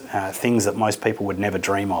experience things that most people would never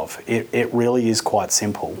dream of. It really is quite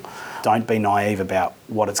simple. Don't be naive about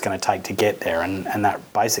what it's going to take to get there, and that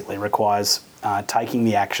basically requires taking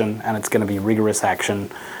the action, and it's going to be rigorous action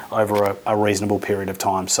over a reasonable period of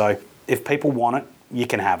time. So if people want it, you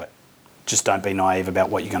can have it. Just don't be naive about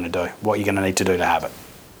what you're going to do, what you're going to need to do to have it.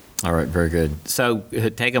 All right, very good. So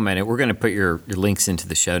take a minute. We're going to put your links into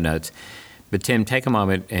the show notes. But Tim, take a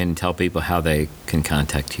moment and tell people how they can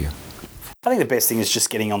contact you. I think the best thing is just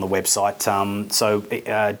getting on the website.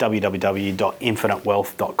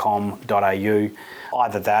 www.infinitewealth.com.au.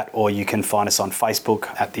 Either that, or you can find us on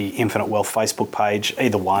Facebook at the Infinite Wealth Facebook page.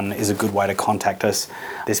 Either one is a good way to contact us.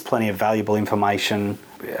 There's plenty of valuable information,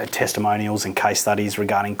 testimonials and case studies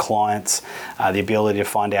regarding clients, the ability to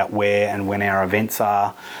find out where and when our events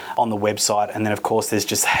are on the website. And then, of course, there's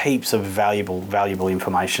just heaps of valuable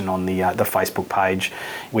information on the Facebook page.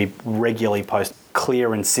 We regularly post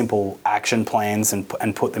clear and simple action plans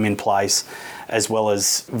and put them in place, as well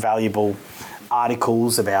as valuable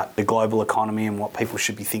articles about the global economy and what people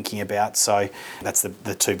should be thinking about. So that's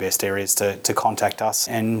the two best areas to contact us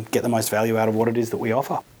and get the most value out of what it is that we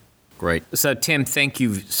offer. Great. So, Tim, thank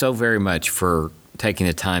you so very much for taking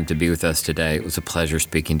the time to be with us today. It was a pleasure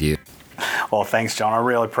speaking to you. Well, thanks, John. I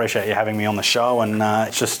really appreciate you having me on the show, and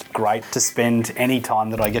it's just great to spend any time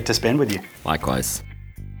that I get to spend with you. Likewise.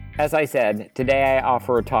 As I said, today I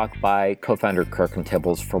offer a talk by co-founder Kirk and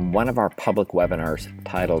Tibbles from one of our public webinars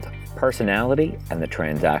titled Personality and the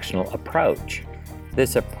Transactional Approach.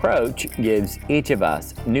 This approach gives each of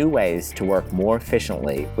us new ways to work more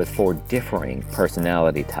efficiently with 4 differing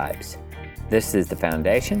personality types. This is the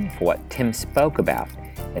foundation for what Tim spoke about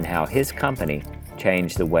and how his company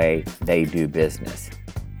changed the way they do business.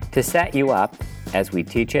 To set you up as we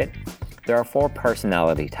teach it, there are 4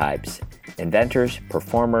 personality types: inventors,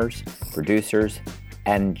 performers, producers,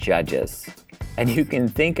 and judges. And you can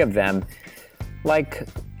think of them like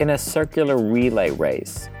in a circular relay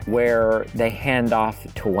race where they hand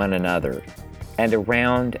off to one another, and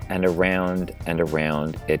around and around and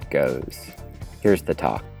around it goes. Here's the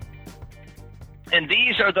talk. And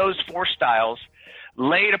these are those 4 styles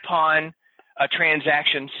laid upon a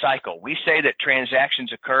transaction cycle. We say that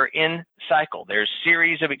transactions occur in cycle. There's a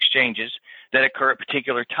series of exchanges that occur at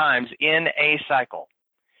particular times in a cycle.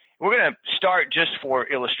 We're going to start, just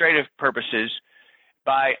for illustrative purposes,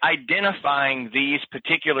 by identifying these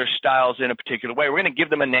particular styles in a particular way. We're going to give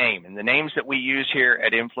them a name, and the names that we use here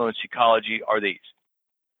at Influence Ecology are these: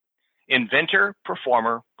 inventor,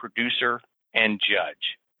 performer, producer, and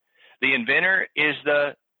judge. The inventor is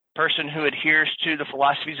the person who adheres to the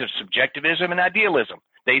philosophies of subjectivism and idealism.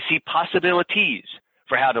 They see possibilities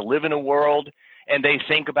for how to live in a world, and they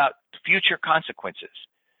think about future consequences.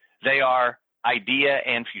 They are idea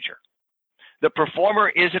and future. The performer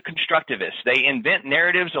is a constructivist. They invent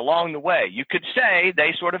narratives along the way. You could say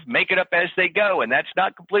they sort of make it up as they go, and that's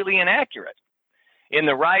not completely inaccurate. In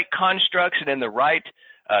the right constructs and in the right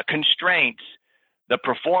constraints, the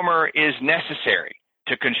performer is necessary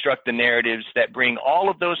to construct the narratives that bring all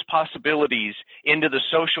of those possibilities into the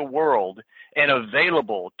social world and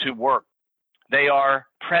available to work. They are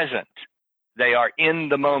present, they are in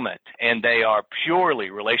the moment, and they are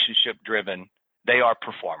purely relationship driven. They are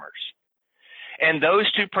performers. And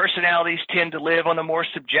those 2 personalities tend to live on the more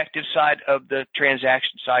subjective side of the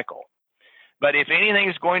transaction cycle. But if anything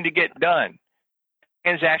is going to get done,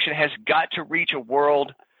 transaction has got to reach a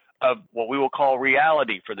world of what we will call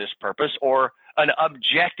reality for this purpose, or an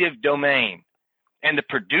objective domain. And the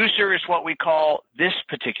producer is what we call this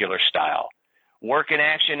particular style. Work in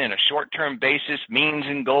action in a short-term basis, means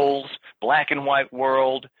and goals, black and white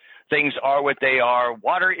world. Things are what they are.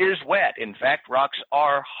 Water is wet. In fact, rocks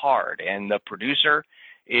are hard. And the producer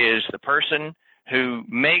is the person who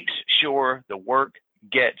makes sure the work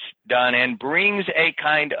gets done and brings a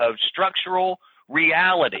kind of structural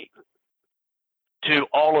reality to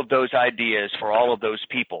all of those ideas for all of those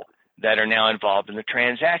people that are now involved in the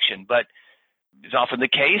transaction. But it's often the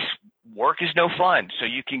case, work is no fun. So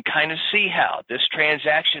you can kind of see how this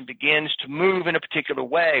transaction begins to move in a particular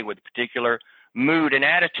way with a particular mood and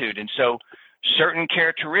attitude. And so certain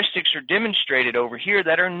characteristics are demonstrated over here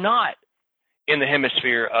that are not in the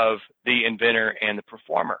hemisphere of the inventor and the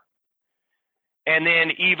performer. And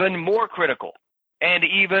then even more critical and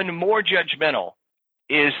even more judgmental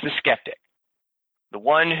is the skeptic, the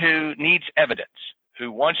one who needs evidence,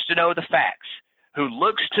 who wants to know the facts, who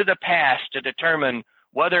looks to the past to determine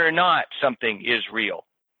whether or not something is real.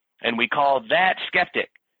 And we call that skeptic,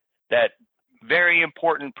 that very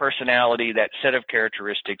important personality, that set of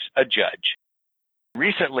characteristics, a judge.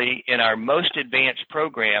 Recently, in our most advanced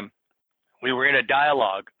program, we were in a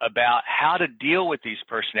dialogue about how to deal with these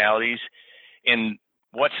personalities and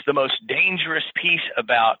what's the most dangerous piece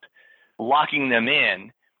about locking them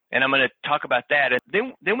in. And I'm going to talk about that.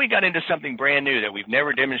 And then we got into something brand new that we've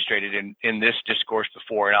never demonstrated in this discourse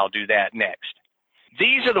before, and I'll do that next.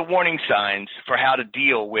 These are the warning signs for how to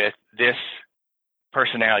deal with this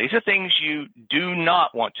personality. These are things you do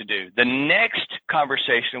not want to do. The next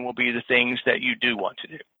conversation will be the things that you do want to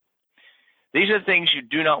do. These are the things you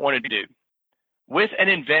do not want to do. With an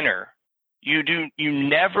inventor, you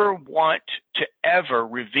never want to ever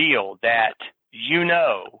reveal that you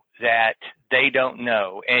know that they don't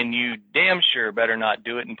know, and you damn sure better not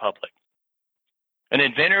do it in public. An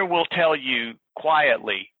inventor will tell you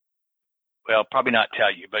quietly well, probably not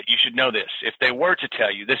tell you, but you should know this. If they were to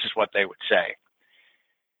tell you, this is what they would say.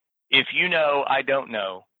 If you know I don't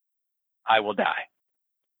know, I will die.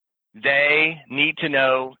 They need to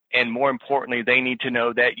know, and more importantly, they need to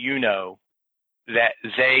know that you know that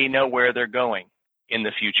they know where they're going in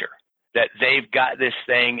the future, that they've got this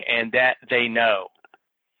thing and that they know.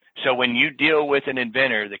 So when you deal with an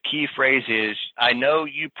inventor, the key phrase is, I know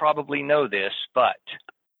you probably know this, but,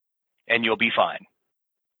 and you'll be fine.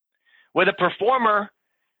 With a performer,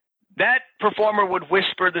 that performer would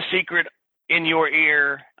whisper the secret in your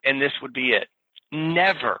ear, and this would be it.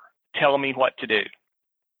 Never tell me what to do.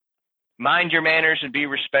 Mind your manners and be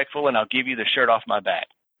respectful, and I'll give you the shirt off my back.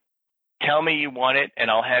 Tell me you want it,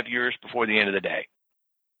 and I'll have yours before the end of the day.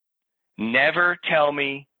 Never tell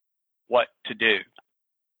me what to do.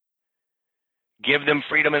 Give them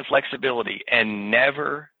freedom and flexibility, and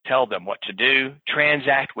never tell them what to do.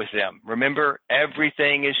 Transact with them. Remember,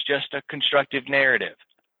 everything is just a constructive narrative.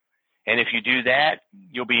 And if you do that,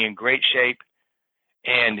 you'll be in great shape,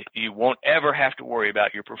 and you won't ever have to worry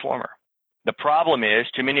about your performer. The problem is,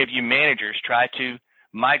 too many of you managers try to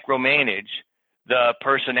micromanage the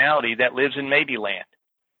personality that lives in maybe land,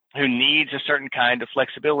 who needs a certain kind of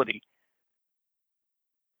flexibility.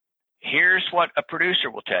 Here's what a producer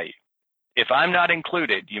will tell you. If I'm not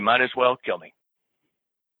included, you might as well kill me.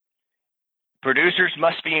 Producers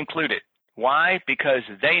must be included. Why? Because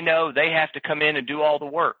they know they have to come in and do all the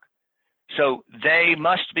work. So they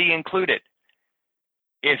must be included.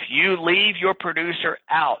 If you leave your producer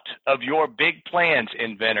out of your big plans,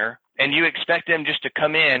 inventor, and you expect them just to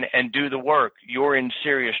come in and do the work, you're in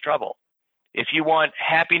serious trouble. If you want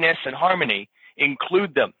happiness and harmony,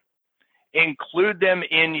 include them. Include them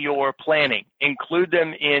in your planning. Include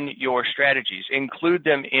them in your strategies. Include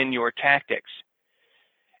them in your tactics.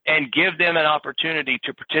 And give them an opportunity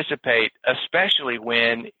to participate, especially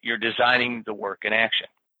when you're designing the work in action.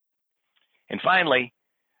 And finally,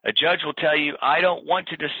 a judge will tell you, I don't want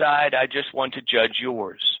to decide, I just want to judge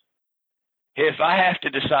yours. If I have to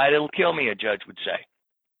decide, it'll kill me, a judge would say.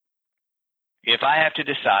 If I have to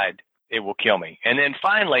decide, it will kill me. And then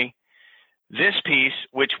finally, this piece,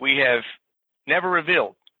 which we have never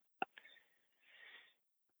revealed.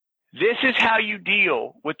 This is how you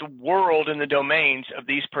deal with the world and the domains of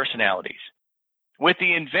these personalities. With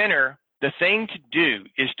the inventor, the thing to do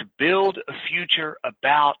is to build a future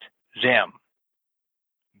about them.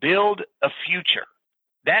 Build a future.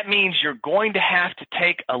 That means you're going to have to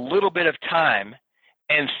take a little bit of time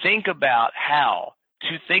and think about how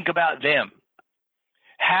to think about them.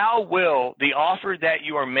 How will the offer that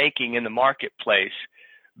you are making in the marketplace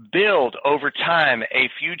build over time a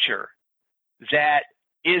future that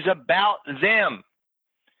is about them?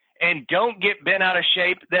 And don't get bent out of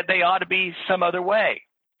shape that they ought to be some other way.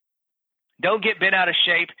 Don't get bent out of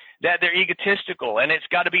shape that they're egotistical and it's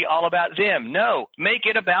got to be all about them. No, make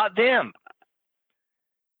it about them.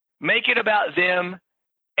 Make it about them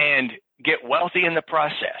and get wealthy in the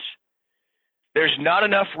process. There's not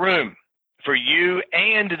enough room for you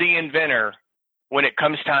and the inventor when it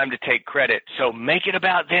comes time to take credit. So make it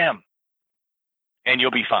about them and you'll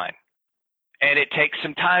be fine. And it takes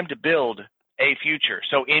some time to build a future.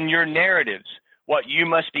 So in your narratives, what you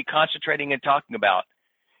must be concentrating and talking about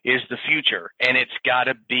is the future, and it's got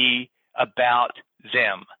to be about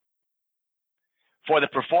them. For the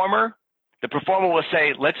performer will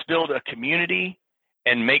say, let's build a community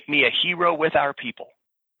and make me a hero with our people.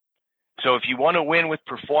 So if you want to win with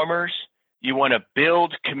performers, you want to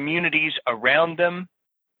build communities around them.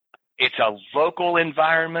 It's a local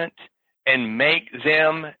environment and make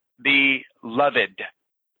them be loved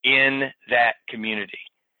in that community.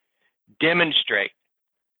 Demonstrate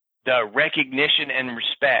the recognition and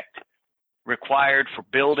respect required for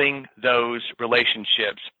building those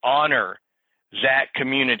relationships. Honor that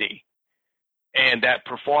community, and that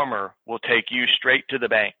performer will take you straight to the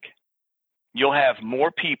bank. You'll have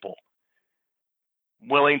more people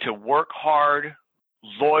willing to work hard,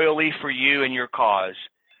 loyally for you and your cause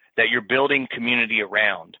that you're building community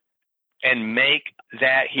around, and make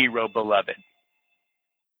that hero beloved.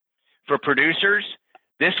 For producers,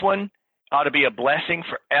 this one ought to be a blessing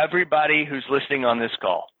for everybody who's listening on this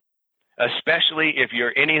call, especially if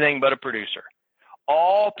you're anything but a producer.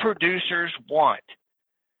 All producers want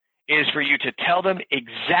is for you to tell them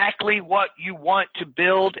exactly what you want to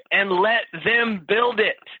build and let them build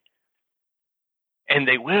it. And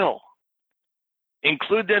they will.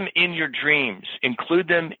 Include them in your dreams. Include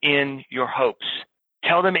them in your hopes.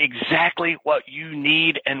 Tell them exactly what you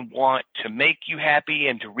need and want to make you happy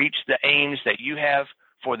and to reach the aims that you have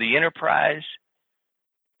for the enterprise,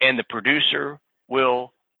 and the producer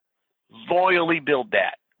will loyally build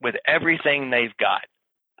that with everything they've got.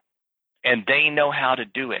 And they know how to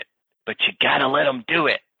do it, but you got to let them do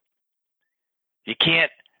it. You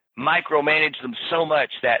can't micromanage them so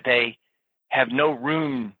much that they have no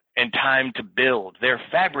room and time to build. They're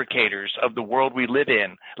fabricators of the world we live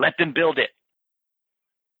in. Let them build it.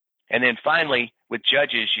 And then finally, with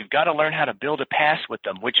judges, you've got to learn how to build a past with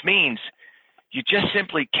them, which means you just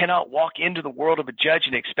simply cannot walk into the world of a judge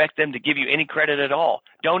and expect them to give you any credit at all.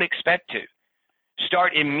 Don't expect to.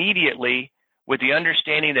 Start immediately with the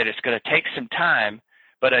understanding that it's going to take some time,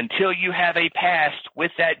 but until you have a past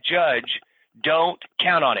with that judge, don't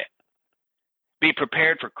count on it. Be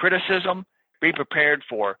prepared for criticism. Be prepared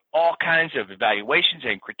for all kinds of evaluations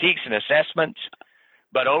and critiques and assessments,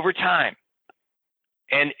 but over time,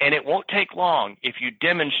 and it won't take long if you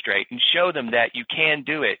demonstrate and show them that you can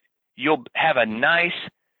do it, you'll have a nice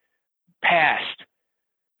past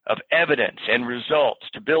of evidence and results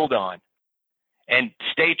to build on. And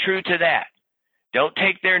stay true to that. Don't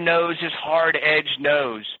take their nose as hard-edged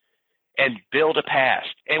nose, and build a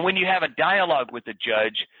past. And when you have a dialogue with the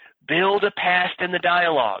judge, build a past in the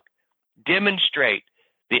dialogue. Demonstrate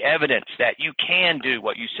the evidence that you can do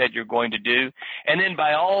what you said you're going to do. And then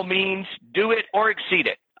by all means, do it or exceed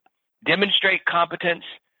it. Demonstrate competence.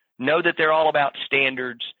 Know that they're all about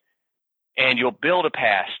standards. And you'll build a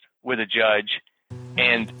past with a judge.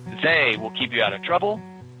 And they will keep you out of trouble.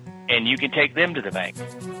 And you can take them to the bank.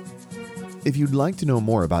 If you'd like to know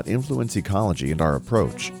more about influence ecology and our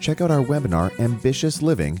approach, check out our webinar, Ambitious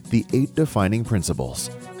Living, the 8 Defining Principles.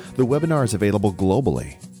 The webinar is available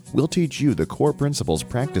globally. We'll teach you the core principles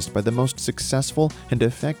practiced by the most successful and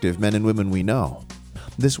effective men and women we know.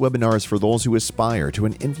 This webinar is for those who aspire to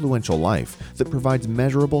an influential life that provides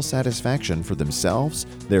measurable satisfaction for themselves,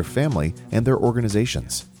 their family, and their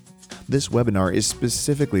organizations. This webinar is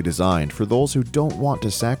specifically designed for those who don't want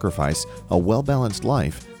to sacrifice a well-balanced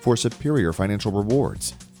life for superior financial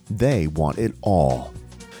rewards. They want it all.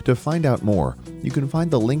 To find out more, you can find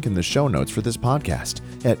the link in the show notes for this podcast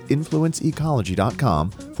at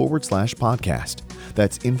influenceecology.com/podcast.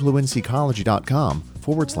 That's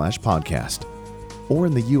influenceecology.com/podcast. Or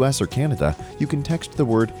in the US or Canada, you can text the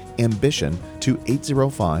word ambition to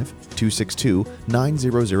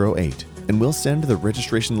 805-262-9008, and we'll send the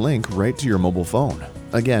registration link right to your mobile phone.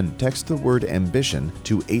 Again, text the word ambition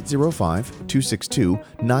to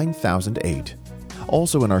 805-262-9008.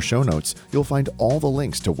 Also in our show notes, you'll find all the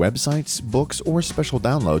links to websites, books, or special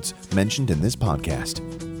downloads mentioned in this podcast.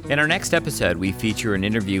 In our next episode, we feature an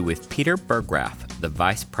interview with Peter Berggraf, the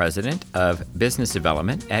Vice President of Business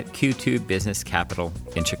Development at Q2 Business Capital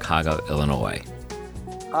in Chicago, Illinois.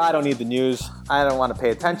 I don't need the news. I don't want to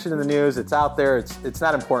pay attention to the news. It's out there. It's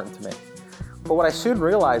not important to me. But what I soon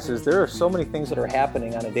realized is there are so many things that are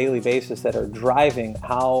happening on a daily basis that are driving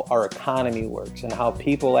how our economy works and how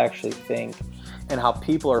people actually think and how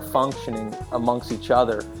people are functioning amongst each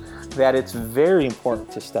other, that it's very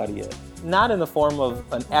important to study it. Not in the form of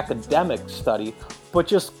an academic study, but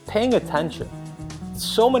just paying attention.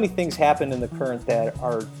 So many things happen in the current that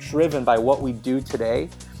are driven by what we do today.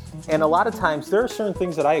 And a lot of times there are certain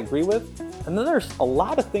things that I agree with, and then there's a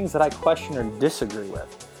lot of things that I question or disagree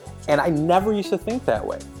with. And I never used to think that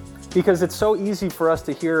way. Because it's so easy for us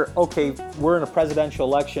to hear, okay, we're in a presidential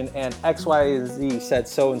election and X, Y, and Z said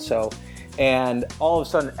so-and-so. And all of a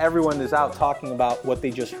sudden, everyone is out talking about what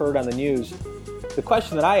they just heard on the news. The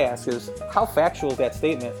question that I ask is, how factual is that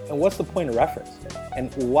statement, and what's the point of reference?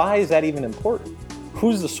 And why is that even important?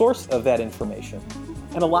 Who's the source of that information?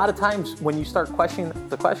 And a lot of times, when you start questioning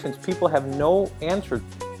the questions, people have no answer.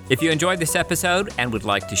 If you enjoyed this episode and would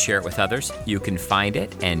like to share it with others, you can find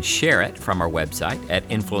it and share it from our website at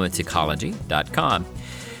influenceecology.com.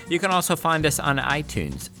 You can also find us on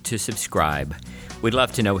iTunes to subscribe. We'd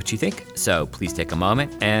love to know what you think, so please take a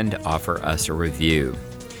moment and offer us a review.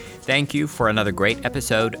 Thank you for another great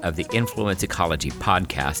episode of the Influence Ecology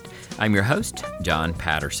podcast. I'm your host, John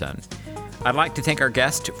Patterson. I'd like to thank our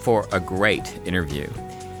guest for a great interview.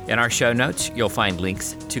 In our show notes, you'll find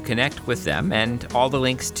links to connect with them and all the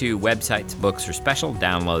links to websites, books, or special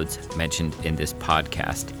downloads mentioned in this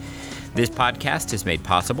podcast. This podcast is made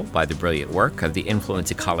possible by the brilliant work of the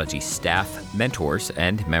Influence Ecology staff, mentors,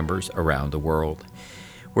 and members around the world.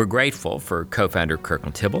 We're grateful for co-founder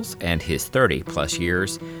Kirkland Tibbles and his 30-plus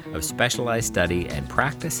years of specialized study and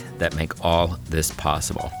practice that make all this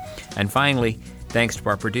possible. And finally, thanks to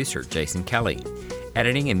our producer, Jason Kelly.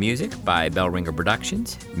 Editing and music by Bell Ringer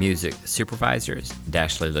Productions. Music supervisors,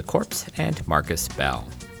 Dashley LaCorpse and Marcus Bell.